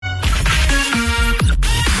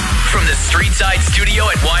Greenside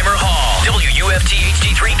Studio at Weimer Hall. WUFT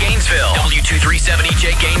HD3 Gainesville.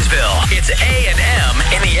 W237EJ Gainesville. It's A&M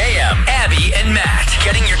in the AM. Abby and Matt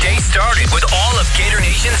getting your day started with all of Gator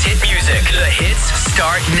Nation's hit music. The hits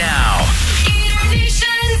start now. Gator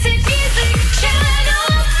Nation's hit music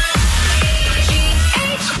channel.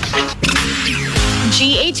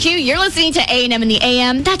 GHQ, you're listening to A&M in the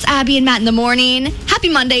AM. That's Abby and Matt in the morning. Happy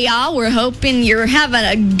Monday, y'all. We're hoping you're having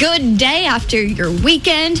a good day after your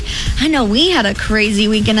weekend. I know we had a crazy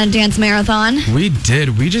weekend at Dance Marathon. We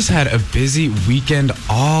did. We just had a busy weekend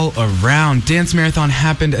all around. Dance Marathon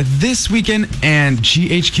happened this weekend, and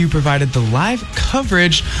GHQ provided the live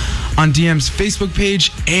coverage on DM's Facebook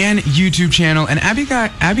page and YouTube channel. And Abby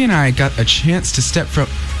and I got a chance to step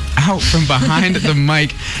out from behind the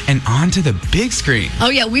mic and onto the big screen. Oh,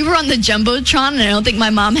 yeah, we were on the Jumbotron, and I don't think my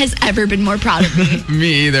mom has ever been more proud of me.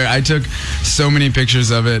 Me either. I took so many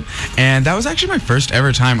pictures of it, and that was actually my first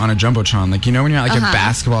ever time on a Jumbotron. Like, you know when you're at like a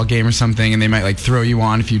basketball game or something, and they might like throw you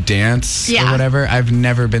on if you dance or whatever? I've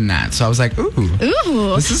never been that. So I was like, ooh,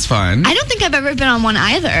 this is fun. I don't think I've ever been on one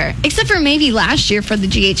either, except for maybe last year for the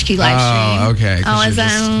GHQ live stream. Oh, okay. Oh, is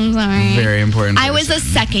that? I'm sorry. Very important. I was a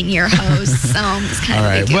second-year host, so I'm just kind of a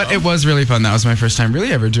big deal. But it was really fun. That was my first time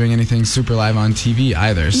really ever doing anything super live on TV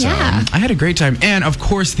either. So I had a great time. And of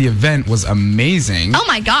course, the event was amazing. Oh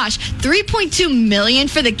my gosh. 3.2 million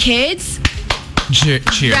for the kids.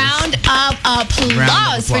 Cheers. Round of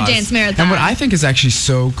applause for Dance Marathon. And what I think is actually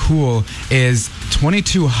so cool is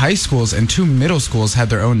 22 high schools and 2 middle schools had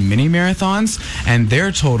their own mini marathons, and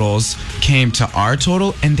their totals came to our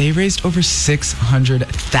total, and they raised over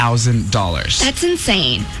 $600,000. That's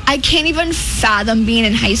insane. I can't even fathom being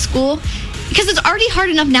in high school. Because it's already hard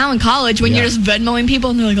enough now in college when you're just Venmoing people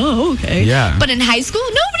and they're like, oh, okay. Yeah. But in high school,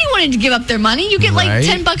 nobody wanted to give up their money. You get like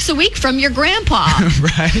 $10 a week from your grandpa.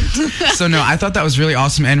 Right. So, no, I thought that was really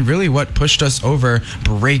awesome and really what pushed us over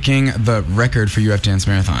breaking the record for UF Dance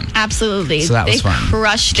Marathon. Absolutely. So that was fun.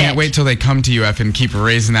 Crushed Can't wait till they come to UF and keep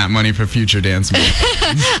raising that money for future dance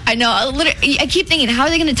marathons. I know. I keep thinking, how are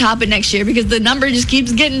they going to top it next year? Because the number just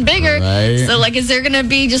keeps getting bigger. Right. So, like, is there going to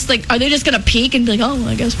be just like, are they just going to peak and be like, oh,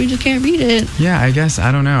 I guess we just can't beat it? Yeah, I guess.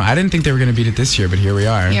 I don't know. I didn't think they were going to beat it this year, but here we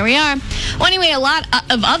are. Here we are. Well, anyway, a lot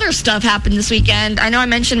of other stuff happened this weekend. I know I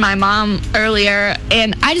mentioned my mom earlier,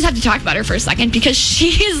 and I just have to talk about her for a second because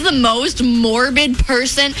she is the most morbid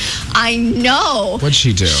person I know. What'd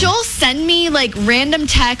she do? She'll send me, like, random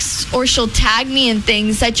texts or she'll tag me in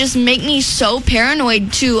things that just make me so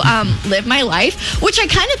paranoid to live my life, which I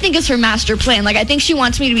kind of think is her master plan. Like, I think she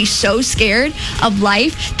wants me to be so scared of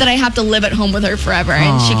life that I have to live at home with her forever,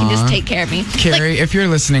 and she can just take care of me. Carrie, if you're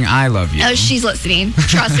listening, I love you. Oh, she's listening.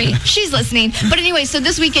 Trust me. She's listening. But anyway, so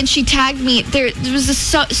this weekend she tagged me. There was a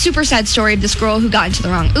super sad story of this girl who got into the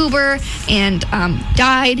wrong Uber and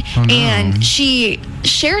died. Oh, no. And she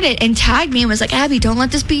shared it and tagged me and was like, Abby, don't let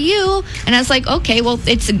this be you. And I was like, okay, well,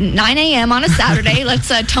 it's 9 a.m. on a Saturday. Let's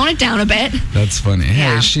tone it down a bit. That's funny.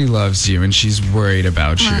 Yeah. Hey, she loves you and she's worried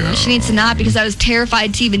about you. She needs to not, because I was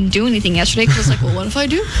terrified to even do anything yesterday because I was like, well, what if I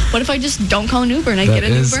do? What if I just don't call an Uber and I get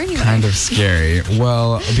an Uber anyway? That is kind of scary.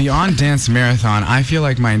 Well, beyond Dance Marathon, I feel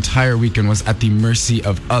like my entire weekend was at the mercy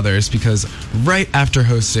of others because right after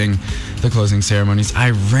hosting the closing ceremonies,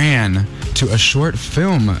 I ran to a short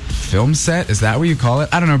film set. Is that what you call it?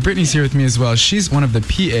 I don't know. Brittany's here with me as well. She's one of the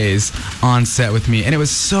PAs on set with me, and it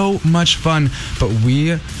was so much fun. But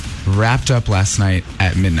we wrapped up last night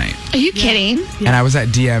at midnight. Are you kidding? And I was at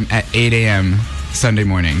DM at 8 a.m. Sunday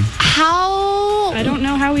morning. How? I don't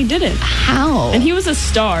know how he did it. How? And he was a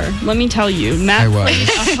star, let me tell you. Matt played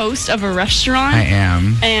a host of a restaurant. I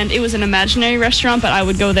am. And it was an imaginary restaurant, but I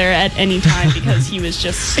would go there at any time because he was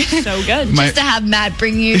just so good. Just to have Matt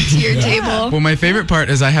bring you to your table. Well, my favorite part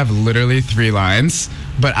is I have literally 3 lines,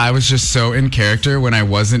 but I was just so in character when I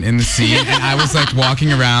wasn't in the scene, and I was like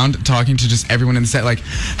walking around talking to just everyone in the set, like,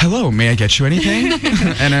 "Hello, may I get you anything?"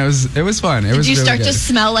 And it was fun. It was. Did you really start good. to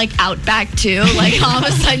smell like Outback too? Like all of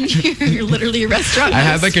a sudden you're literally a restaurant. I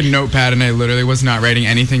had like a notepad, and I literally was not writing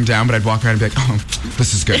anything down, but I'd walk around and be like, "Oh,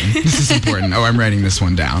 this is good. This is important. Oh, I'm writing this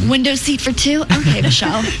one down." Window seat for 2. Okay,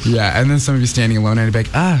 Michelle. Yeah, and then some of you standing alone, and I'd be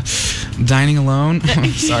like, dining alone.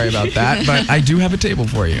 Sorry about that, but I do have a table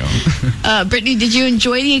for you. Brittany, did you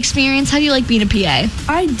enjoy the experience? How do you like being a PA?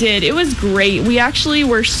 I did. It was great. We actually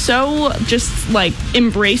were so just like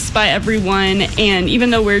embraced by everyone, and even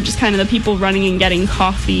though we're just kind of the people running and getting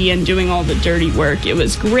coffee and doing all the dirty work, it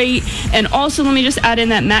was great. And also, let me just add in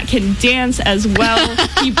that Matt can dance as well.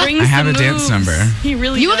 He brings I have the a dance moves. number. He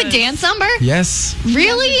really You does. have a dance number? Yes.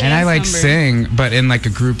 Really? And I like number. sing, but in like a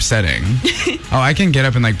group setting. Oh, I can get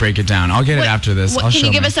up and like break it down. I'll get it after this. I'll Can show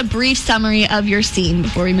you give my- us a brief summary of your scene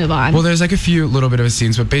before we move on? Well, there's like a few little bit of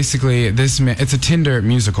scenes, but basically it's a Tinder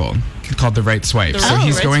musical called The Right Swipe. So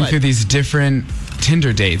he's Right going Swipe. through these different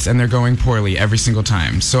Tinder dates, and they're going poorly every single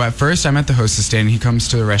time. So at first, I'm at the hostess stand, and he comes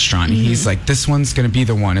to the restaurant, and he's like, this one's going to be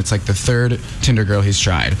the one. It's like the third Tinder girl he's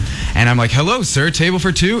tried. And I'm like, hello, sir, table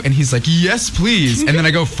for two? And he's like, yes, please. And then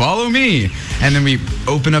I go, follow me. And then we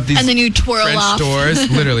open up these And then you twirl French off.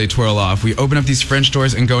 doors, literally twirl off. We open up these French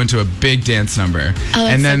doors and go into a big dance number. Oh, that's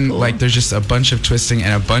and so then cool. like there's just a bunch of twisting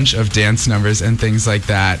and a bunch of dance numbers and things like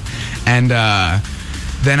that. And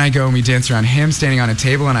then I go and we dance around him standing on a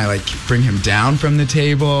table, and I like bring him down from the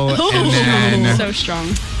table. So strong.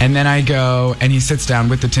 And then I go and he sits down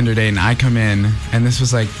with the Tinder date, and I come in, and this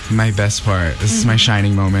was like my best part. This is my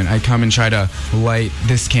shining moment. I come and try to light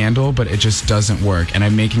this candle, but it just doesn't work. And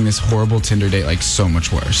I'm making this horrible Tinder date like so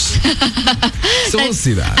much worse. So we'll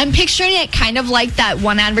see that. I'm picturing it kind of like that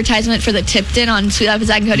one advertisement for the Tipton on Sweet Life of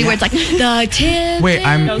Zach and Cody, where it's like, the Tipton. Wait,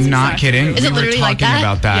 I'm That was not exactly kidding. right. Is We it were literally talking like that?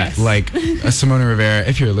 about that. Yes. Like Simona Rivera,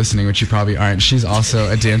 if you're listening, which you probably aren't, she's also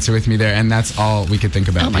a dancer with me there, and that's all we could think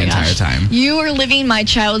about Oh the my entire gosh. time. You were living my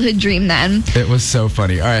childhood dream then. It was so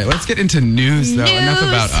funny. All right, let's get into news, though. Enough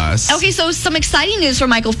about us. Okay, so some exciting news for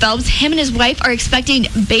Michael Phelps. Him and his wife are expecting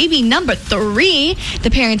baby number 3. The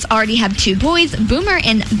parents already have 2 boys, Boomer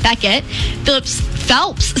and Beckett.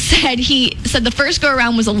 Phelps said the first go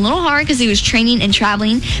around was a little hard because he was training and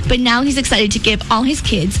traveling, but now he's excited to give all his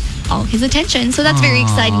kids all his attention. So that's very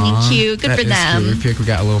exciting and cute. Good That for is them. cute. I feel like we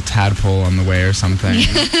got a little tadpole on the way or something.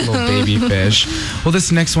 A little baby fish. Well, this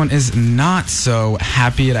next one is not so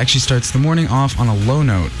happy. It actually starts the morning off on a low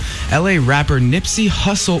note. LA rapper Nipsey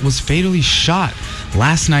Hussle was fatally shot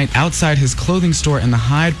last night outside his clothing store in the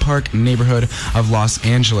Hyde Park neighborhood of Los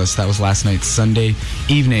Angeles. That was last night, Sunday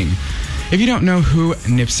evening. If you don't know who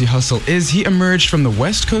Nipsey Hussle is, he emerged from the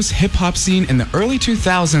West Coast hip-hop scene in the early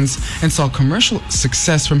 2000s and saw commercial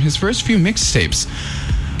success from his first few mixtapes.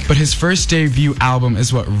 But his first debut album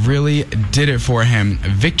is what really did it for him.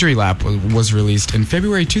 Victory Lap was released in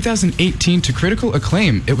February 2018 to critical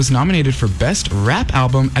acclaim. It was nominated for Best Rap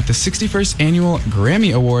Album at the 61st Annual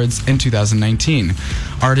Grammy Awards in 2019.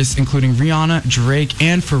 Artists including Rihanna, Drake,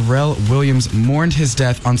 and Pharrell Williams mourned his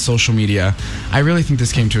death on social media. I really think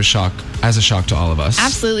this came as a shock to all of us.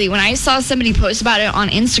 Absolutely. When I saw somebody post about it on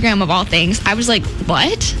Instagram of all things, I was like,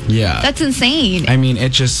 what? Yeah. That's insane. I mean,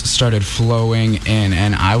 it just started flowing in,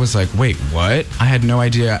 and I was like, wait, what? I had no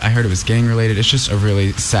idea. I heard it was gang related. It's just a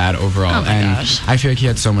really sad overall. Oh my and gosh. I feel like he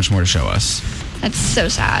had so much more to show us. That's so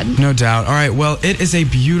sad. No doubt. All right, well, it is a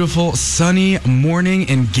beautiful sunny morning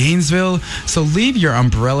in Gainesville, so leave your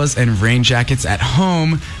umbrellas and rain jackets at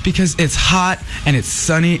home because it's hot and it's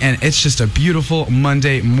sunny and it's just a beautiful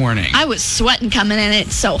Monday morning. I was sweating coming in.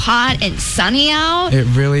 It's so hot and sunny out. It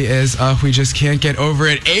really is. We just can't get over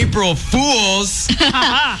it. April Fools!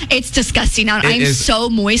 It's disgusting out. It I'm is- so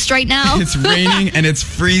moist right now. It's raining and it's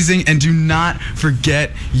freezing, and do not forget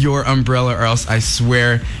your umbrella or else I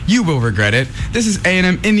swear you will regret it. This is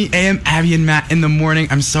A&M in the AM, Abby and Matt in the morning.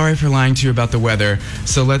 I'm sorry for lying to you about the weather,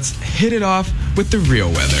 so let's hit it off with the real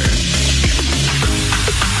weather.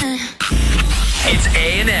 It's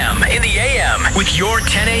A&M in the AM with your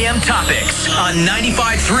 10 a.m. topics on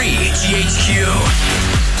 95.3 GHQ.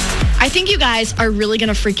 I think you guys are really going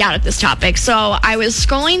to freak out at this topic. So I was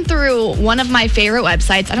scrolling through one of my favorite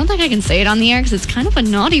websites. I don't think I can say it on the air because it's kind of a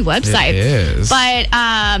naughty website. It is. But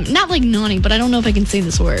not like naughty, but I don't know if I can say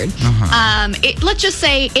this word. Let's just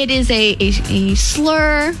say it is a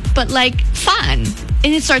slur, but like fun.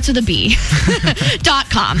 And it starts with a B.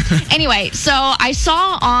 .com. Anyway, so I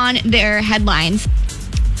saw on their headlines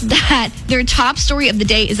that their top story of the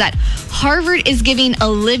day is that Harvard is giving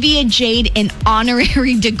Olivia Jade an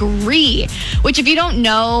honorary degree, which if you don't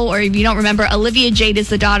know or if you don't remember, Olivia Jade is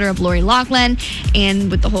the daughter of Lori Loughlin, and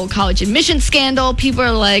with the whole college admission scandal, people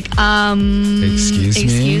are like,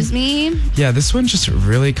 excuse me? Yeah, this one just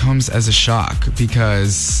really comes as a shock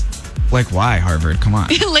because, like, why Harvard? Come on.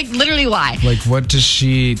 Like, literally why? Like, what does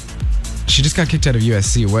she just got kicked out of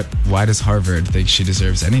USC. Why does Harvard think she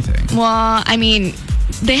deserves anything? Well, I mean,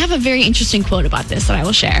 they have a very interesting quote about this that I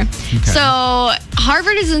will share. So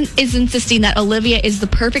Harvard is insisting that Olivia is the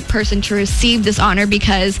perfect person to receive this honor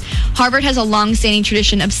because Harvard has a long-standing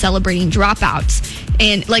tradition of celebrating dropouts.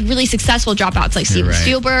 and like really successful dropouts like Steven right.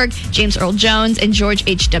 Spielberg, James Earl Jones, and George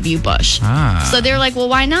H.W. Bush. So they're like, well,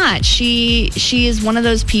 why not? She is one of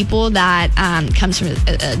those people that comes from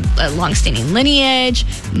a long-standing lineage,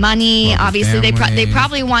 money. Love the Obviously, they family.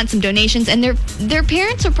 probably want some donations, and their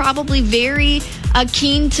parents are probably very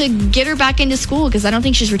keen to get her back into school because I don't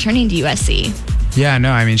think she's returning to USC. Yeah,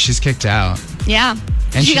 no, I mean, she's kicked out. Yeah.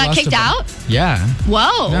 And she got lost kicked out? Yeah.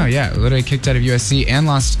 Whoa. No, yeah, literally kicked out of USC and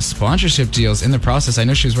lost sponsorship deals in the process. I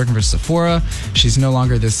know she was working for Sephora. She's no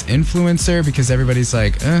longer this influencer because everybody's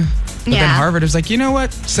like, But then Yeah. Harvard was like, you know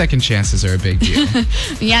what? Second chances are a big deal.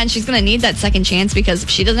 Yeah, and she's going to need that second chance because if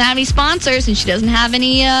she doesn't have any sponsors and she doesn't have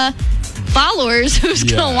any followers, who's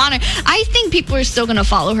going to want her? I think people are still going to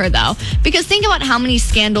follow her, though, because think about how many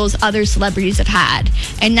scandals other celebrities have had.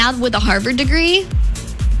 And now with a Harvard degree,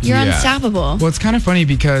 you're Yeah. unstoppable. Well, it's kind of funny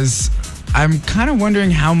because I'm kind of wondering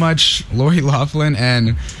how much Lori Loughlin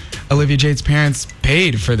and Olivia Jade's parents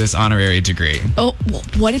paid for this honorary degree. Oh,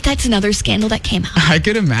 what if that's another scandal that came out? I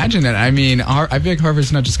could imagine it. I mean, I feel like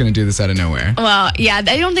Harvard's not just going to do this out of nowhere. Well, yeah,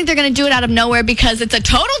 I don't think they're going to do it out of nowhere because it's a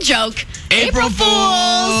total joke. April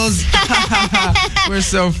Fools! We're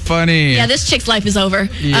so funny. Yeah, this chick's life is over.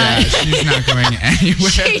 Yeah, she's not going anywhere.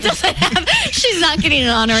 She's not getting an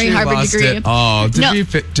honorary She Harvard lost degree. it all. No.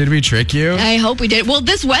 Did we trick you? I hope we did. Well,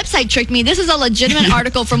 this website tricked me. This is a legitimate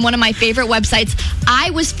article from one of my favorite websites.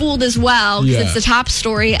 I was fooled as well because Yeah. it's the top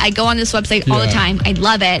story. I go on this website all the Yeah. time. I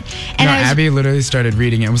love it. And No, I was, Abby literally started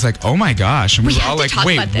reading it and was like, oh my gosh. And we We were have all to like, talk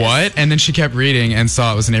wait, about this. what? And then she kept reading and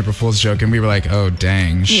saw it was an April Fool's joke. And we were like, oh,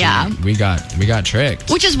 dang. Yeah. We got tricked.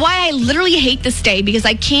 which is why I literally hate this day because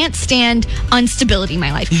I can't stand instability in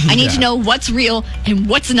my life. I need Yeah. to know what's real and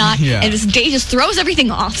what's not. Yeah. And this day just throws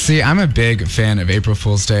everything off. See, I'm a big fan of April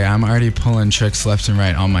Fool's Day. I'm already pulling tricks left and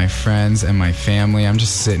right on my friends and my family. I'm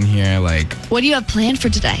just sitting here like, What do you have planned for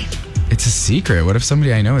today? it's a secret. What if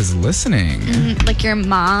somebody I know is listening? Like your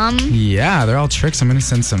mom? Yeah, they're all tricks. I'm going to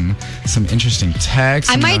send some interesting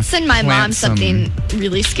texts. I I'm might gonna send my mom plant some- something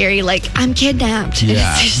really scary, like I'm kidnapped.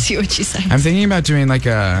 Yeah. See what she says. I'm thinking about doing like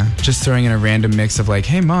just throwing in a random mix of like,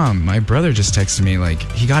 hey mom, my brother just texted me like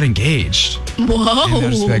he got engaged. Whoa. And they'll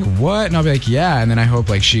just be like, what? And I'll be like, yeah. And then I hope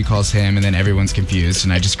like she calls him and then everyone's confused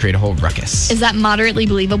and I just create a whole ruckus. Is that moderately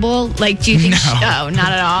believable? Like, do you think? No. Oh,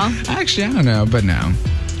 not at all. Actually, I don't know, but no.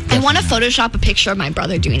 I want to Photoshop a picture of my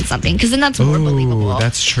brother doing something because then that's more Ooh, believable.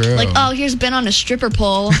 that's true. Like, oh, here's Ben on a stripper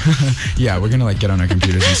pole. Yeah, we're gonna like get on our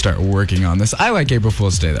computers and start working on this. I like April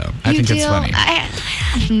Fool's Day though. I You think it's do? funny.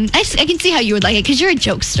 I can see how you would like it because you're a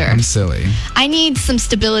jokester. I'm silly. I need some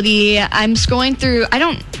stability. I'm scrolling through.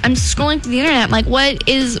 I'm scrolling through the internet. I'm like, what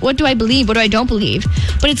do I believe? What do I don't believe?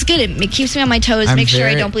 But it's good. It keeps me on my toes. I'm Make sure I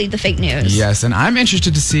very- don't believe the fake news. Yes, and I'm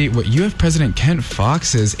interested to see what UF President Kent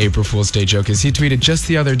Fox's April Fool's Day joke is. He tweeted just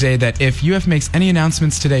the other day that if UF makes any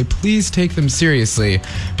announcements today, please take them seriously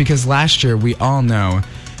because last year we all know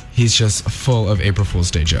he's just full of April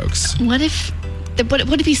Fool's Day jokes. What if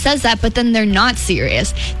he says that, but then they're not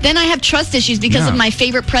serious? Then I have trust issues because of No. my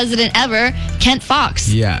favorite president ever, Kent Fox.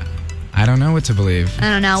 Yeah, I don't know what to believe. I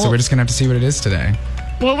don't know. So Well- we're just gonna have to see what it is today.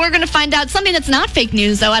 Well, we're going to find out something that's not fake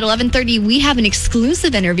news, though. At 11:30, we have an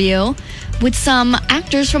exclusive interview with some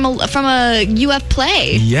actors from a UF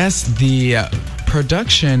play. Yes, the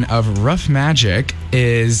production of Rough Magic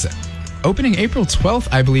is opening April 12th,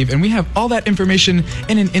 I believe, and we have all that information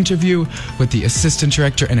in an interview with the assistant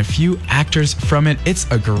director and a few actors from it. It's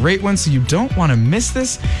a great one, so you don't want to miss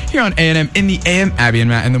this here on A&M in the AM. Abby and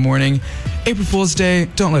Matt in the morning. April Fool's Day,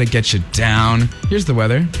 don't let it get you down. Here's the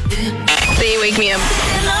weather. They wake me up.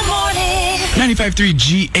 In the morning. 95.3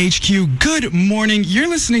 GHQ. Good morning. You're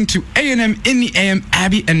listening to A&M in the AM,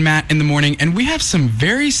 Abby and Matt in the morning, and we have some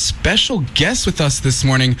very special guests with us this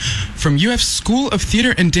morning from UF School of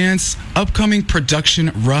Theater and Dance upcoming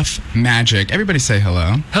production Rough Magic. Everybody say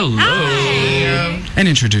hello Hello. and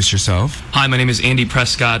introduce yourself. Hi, my name is Andy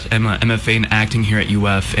Prescott. I'm an MFA in acting here at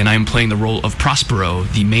UF, and I am playing the role of Prospero,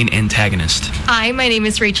 the main antagonist. Hi, my name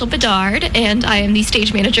is Rachel Bedard, and I am the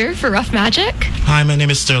stage manager for Rough Magic. Hi, my name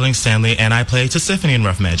is Sterling Stanley, and I play Tisiphone in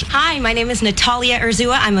Rough Magic. Hi, my name is Natalia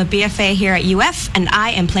Urzua. I'm a BFA here at UF, and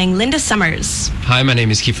I am playing Linda Summers. Hi, my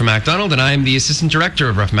name is Kiefer MacDonald, and I am the assistant director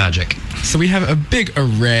of Rough Magic. So we have a big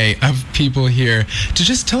array of people here to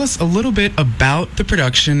just tell us a little bit about the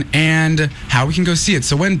production and how we can go see it.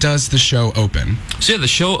 So when does the show open? So yeah, the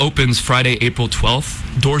show opens Friday, April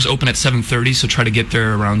 12th. Doors open at 7:30, so try to get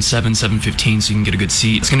there around 7:15 so you can get a good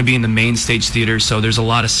seat. It's going to be in the main stage theater, so there's a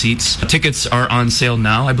lot of seats. Tickets are on sale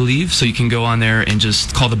now, I believe, so you can go on there and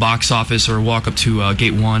just call the box office or walk up to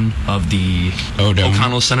Gate 1 of the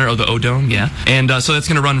O'Connell Center, of the O-Dome, yeah. And so that's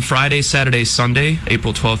going to run Friday, Saturday, Sunday,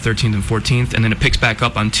 April 12th, 13th, and 14th, and then it picks back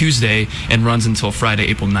up on Tuesday and runs until Friday,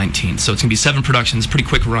 April 19th. So it's going to be 7 productions, pretty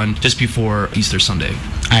quick run, just before Easter Sunday.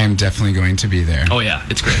 I am definitely going to be there. Oh yeah,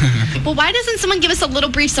 it's great. Well, why doesn't someone give us a little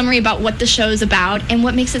brief summary about what the show's about and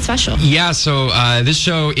what makes it special? Yeah, so this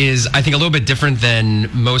show is, I think, a little bit different than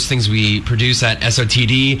most things we produce at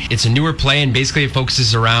SOTD. It's a newer play, and basically it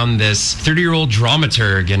focuses around this 30-year-old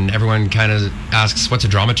dramaturg, and everyone kind of asks, what's a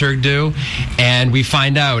dramaturg do? And we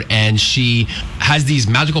find out, and she has these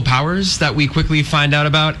magical powers that we quickly find out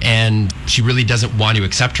about, and she really doesn't want to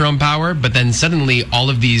accept her own power, but then suddenly all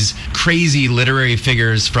of these crazy literary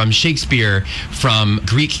figures from Shakespeare, from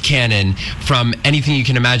Greek canon, from anything you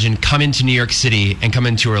can imagine, come into New York City and come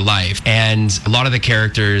into her life. And a lot of the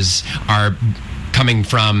characters are coming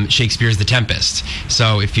from Shakespeare's The Tempest.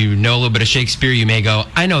 So if you know a little bit of Shakespeare, you may go,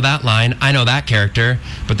 I know that line, I know that character.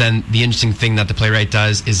 But then the interesting thing that the playwright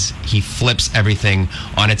does is he flips everything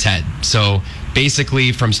on its head. So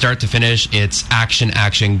basically, from start to finish, it's action,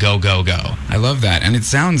 action, go, go, go. I love that. And it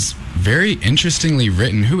sounds very interestingly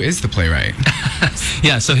written. Who is the playwright?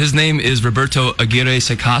 Yeah, so his name is Roberto Aguirre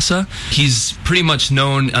Sacasa. He's pretty much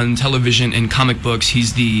known on television and comic books.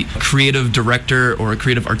 He's the creative director or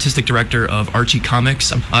creative artistic director of Archie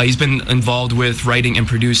Comics. He's been involved with writing and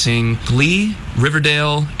producing Glee,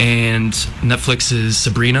 Riverdale, and Netflix's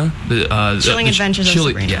Sabrina. Chilling Adventures of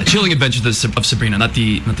Sabrina. Yeah, Chilling Adventures of Sabrina, not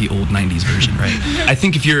the old 90s version, right? I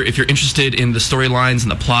think if you're interested in the storylines and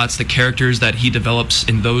the plots, the characters that he develops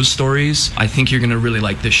in those stories, I think you're going to really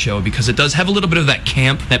like this show, because it does have a little bit of that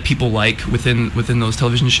camp that people like within those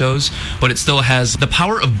television shows, but it still has the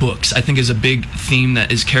power of books. I think is a big theme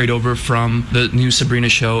that is carried over from the new Sabrina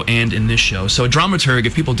show and in this show. So a dramaturg,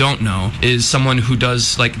 if people don't know, is someone who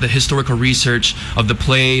does like the historical research of the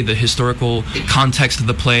play, the historical context of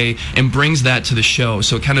the play, and brings that to the show.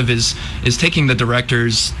 So it kind of is taking the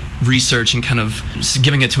director's research and kind of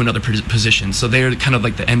giving it to another position. So they're kind of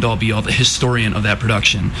like the end all be all, the historian of that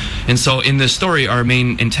production. And so in this story, our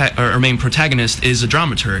main protagonist is a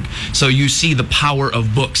dramaturg. So you see the power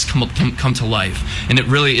of books come to life, and it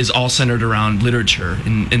really is all centered around literature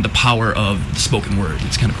and the power of the spoken word.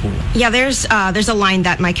 It's kind of cool. Yeah, there's a line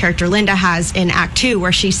that my character Linda has in Act 2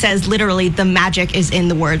 where she says literally the magic is in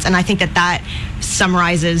the words, and I think that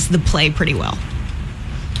summarizes the play pretty well.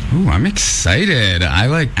 Ooh, I'm excited.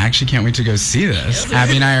 I actually can't wait to go see this.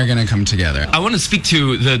 Abby and I are going to come together. I want to speak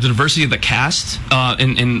to the diversity of the cast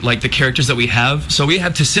and like the characters that we have. So we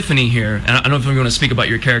have Tisiphone here, and I don't know if we want to speak about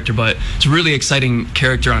your character, but it's a really exciting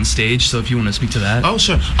character on stage. So if you want to speak to that. Oh,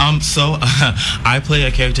 sure. I play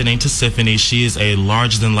a character named Tisiphone. She is a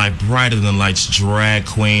larger-than-life, brighter-than-lights drag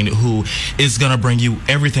queen who is going to bring you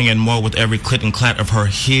everything and more with every clit and clat of her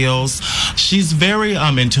heels. She's very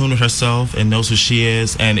in tune with herself and knows who she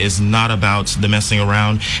is, and is not about the messing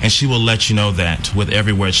around, and she will let you know that with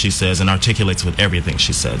every word she says and articulates with everything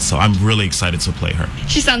she says. So I'm really excited to play her.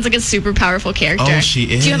 She sounds like a super powerful character. Oh, she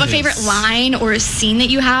is. Do you have a favorite line or a scene that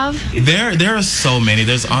you have? There are so many.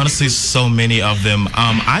 There's honestly so many of them.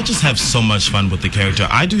 I just have so much fun with the character.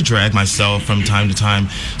 I do drag myself from time to time,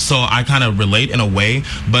 so I kind of relate in a way,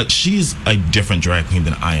 but she's a different drag queen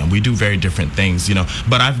than I am. We do very different things,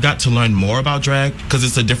 but I've got to learn more about drag because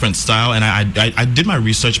it's a different style, and I did my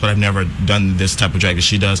research, but I've never done this type of drag that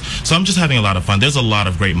she does. So I'm just having a lot of fun. There's a lot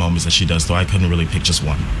of great moments that she does, so I couldn't really pick just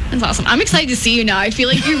one. That's awesome. I'm excited to see you now. I feel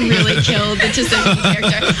like you really killed the Tisiphone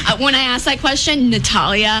character. When I asked that question,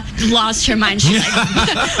 Natalia lost her mind. She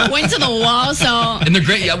went to the wall. So and they're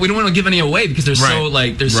great. Yeah, we don't want to give any away because they're so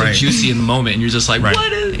juicy in the moment, and you're just like,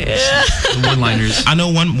 what is the one-liners? I know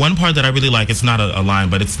one part that I really like. It's not a line,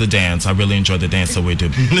 but it's the dance. I really enjoy the dance that we do.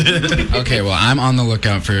 Okay, well, I'm on the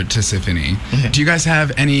lookout for Tisiphone. Do you guys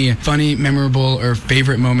have any funny, memorable, or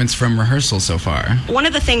favorite moments from rehearsal so far? One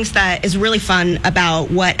of the things that is really fun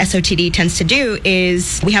about what SOTD tends to do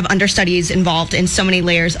is we have understudies involved in so many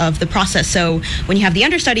layers of the process. So when you have the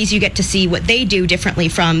understudies, you get to see what they do differently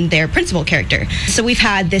from their principal character. So we've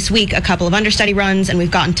had this week a couple of understudy runs, and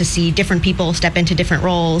we've gotten to see different people step into different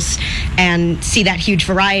roles and see that huge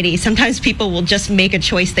variety. Sometimes people will just make a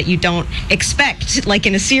choice that you don't expect. Like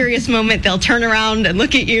in a serious moment, they'll turn around and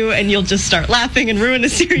look at you, and you'll just start laughing and ruin in a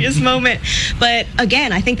serious moment. But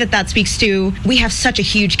again, I think that speaks to, we have such a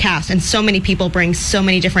huge cast and so many people bring so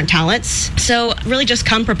many different talents. So really just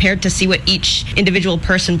come prepared to see what each individual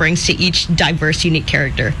person brings to each diverse, unique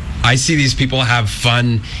character. I see these people have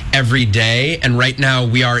fun every day, and right now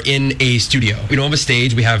we are in a studio. We don't have a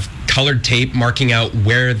stage. We have colored tape marking out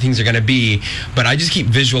where things are going to be, but I just keep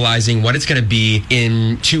visualizing what it's going to be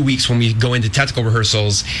in 2 weeks when we go into technical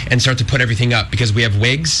rehearsals and start to put everything up, because we have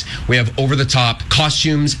wigs, we have over-the-top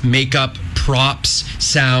costumes, makeup, props,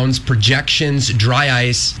 sounds, projections, dry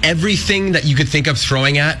ice. Everything that you could think of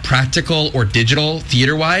throwing at, practical or digital,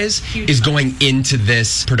 theater-wise, is going into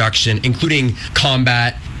this production, including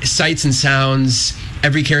combat, sights and sounds,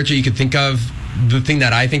 every character you could think of. The thing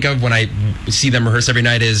that I think of when I see them rehearse every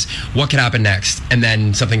night is what could happen next, and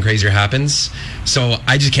then something crazier happens. So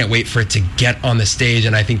I just can't wait for it to get on the stage,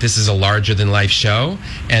 and I think this is a larger than life show,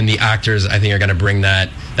 and the actors, I think, are going to bring that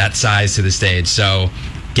size to the stage. So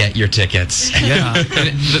get your tickets. Yeah,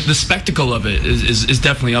 and the spectacle of it is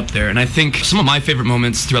definitely up there. And I think some of my favorite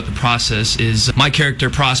moments throughout the process is my character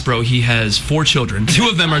Prospero. He has 4 children. 2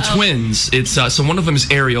 of them are twins. It's so one of them is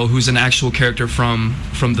Ariel, who's an actual character from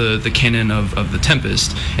the canon of the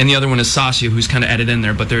Tempest, and the other one is Sasha, who's kind of added in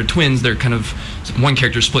there. But they're twins. They're kind of one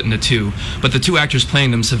character split into 2. But the 2 actors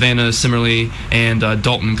playing them, Savannah Simmerly and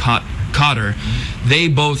Dalton Cotter, they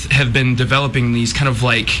both have been developing these kind of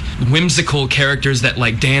like whimsical characters that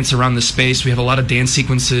like dance around the space. We have a lot of dance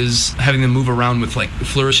sequences, having them move around with like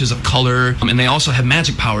flourishes of color, and they also have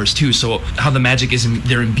magic powers too. So how the magic is,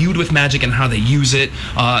 they're imbued with magic and how they use it.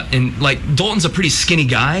 And like Dalton's a pretty skinny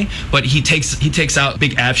guy, but he takes out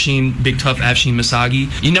big tough Afshin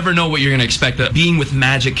Misagi. You never know what you're gonna expect. Being with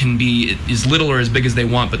magic can be as little or as big as they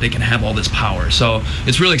want, but they can have all this power. So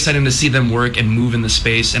it's really exciting to see them work and move in the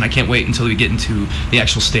space, and I can't wait until we get into the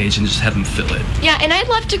actual stage and just have them fill it. Yeah, and I'd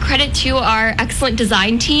love to credit to our excellent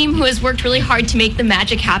design team who has worked really hard to make the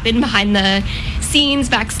magic happen behind the scenes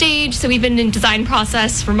backstage. So we've been in design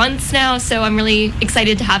process for months now, so I'm really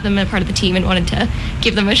excited to have them as part of the team and wanted to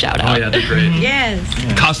give them a shout out. Oh yeah, they're great. Yes.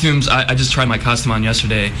 Yeah. Costumes, I just tried my costume on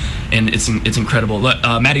yesterday, and it's incredible.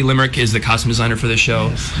 Maddie Limerick is the costume designer for this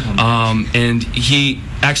show, and he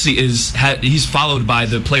actually he's followed by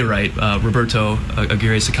the playwright Roberto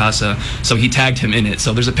Aguirre Sacasa, so he tagged him in it.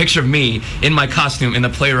 So there's a picture of me in my costume, and the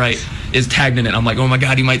playwright is tagged in it. I'm like, oh my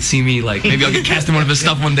god, he might see me. Like maybe I'll get cast in one of his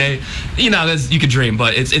stuff one day. You know, you could dream,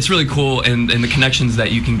 but it's really cool, and the connections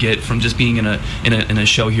that you can get from just being in a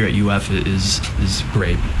show here at UF is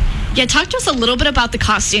great. Yeah, talk to us a little bit about the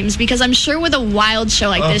costumes, because I'm sure with a wild show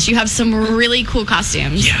like this, you have some really cool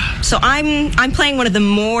costumes. Yeah. So I'm playing one of the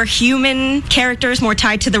more human characters, more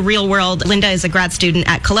tied to the real world. Linda is a grad student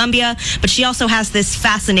at Columbia, but she also has this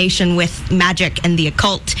fascination with magic and the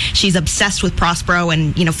occult. She's obsessed with Prospero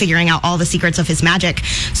and, figuring out all the secrets of his magic.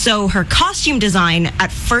 So her costume design,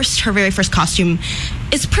 at first, her very first costume,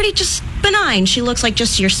 is pretty just benign. She looks like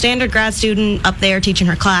just your standard grad student up there teaching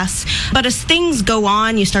her class. But as things go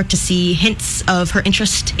on, you start to see hints of her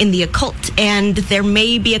interest in the occult, and there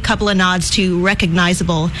may be a couple of nods to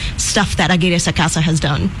recognizable stuff that Aguirre Sacasa has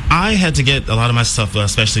done. I had to get a lot of my stuff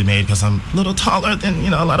especially made because I'm a little taller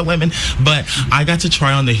than, a lot of women. But I got to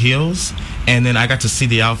try on the heels, and then I got to see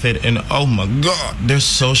the outfit, and oh my god, they're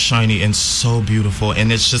so shiny and so beautiful,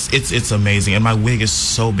 and it's amazing. And my wig is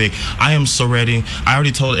so big. I am so ready. I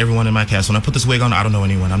already told everyone in my cast, when I put this wig on, I don't know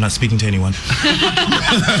anyone. I'm not speaking to anyone.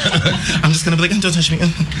 I'm just gonna be like, don't touch me.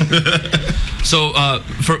 So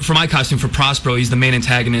for my costume, for Prospero, he's the main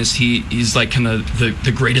antagonist. He's like kind of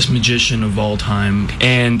the greatest magician of all time.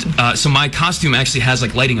 And so my costume actually has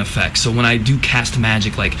like lighting effects. So when I do cast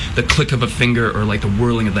magic, like the click of a finger or like the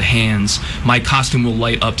whirling of the hands, my costume will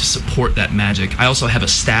light up to support that magic. I also have a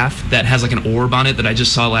staff that has like an orb on it that I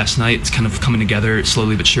just saw last night. It's kind of coming together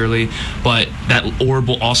slowly but surely. But that orb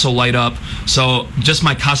will also light up. So just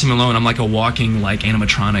my costume alone, I'm like a walking like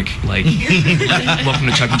animatronic, like welcome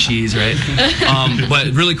to Chuck E. Cheese, right? But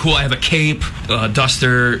really cool. I have a cape,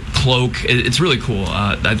 duster, cloak. It's really cool.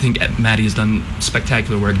 I think Maddie has done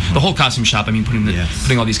spectacular work. The whole costume shop,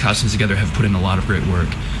 putting all these costumes together, have put in a lot of great work.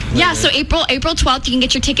 Yeah, so April 12th, you can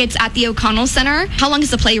get your tickets at the O'Connell Center. How long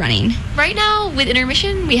is the play running? Right now, with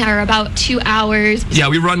intermission, we are about 2 hours. Yeah,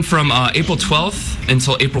 we run from April 12th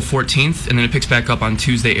until April 14th, and then it picks back up on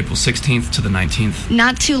Tuesday, April 16th to the 19th.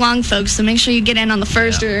 Not too long, folks, so make sure you get in on the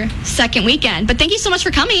first or second weekend. But thank you so much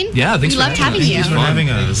for coming. Yeah, thanks we for loved having you. Thanks for having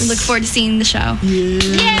us. We look forward to seeing the show.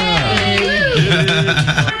 Yeah.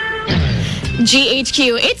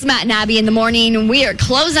 GHQ, it's Matt and Abby in the morning. We are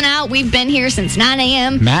closing out. We've been here since 9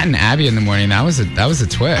 a.m. Matt and Abby in the morning. That was a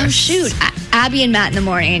twist. Oh, shoot. Abby and Matt in the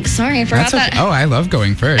morning. Sorry, I forgot that. Oh, I love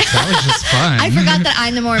going first. That was just fun. I forgot that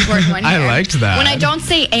I'm the more important one here. I liked that. When I don't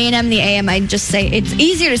say A&M in the AM, I just say it's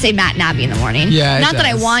easier to say Matt and Abby in the morning. Yeah, Not that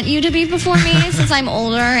I want you to be before me, since I'm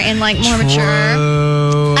older and like more mature.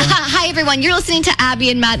 Hi, everyone. You're listening to Abby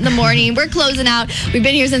and Matt in the morning. We're closing out. We've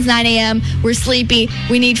been here since 9 a.m. We're sleepy.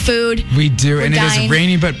 We need food. We do, We're and dying. it is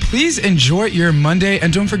rainy, but please enjoy your Monday.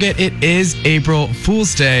 And don't forget, it is April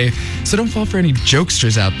Fool's Day, so don't fall for any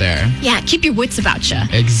jokesters out there. Yeah, keep your wits about you.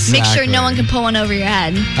 Exactly. Make sure no one can pull one over your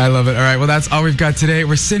head. I love it. All right, well, that's all we've got today.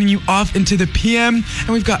 We're sending you off into the PM, and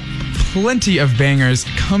we've got plenty of bangers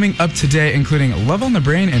coming up today, including Love on the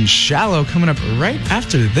Brain and Shallow coming up right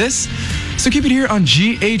after this. So keep it here on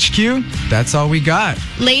GHQ. That's all we got.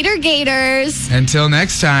 Later, Gators. Until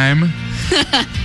next time.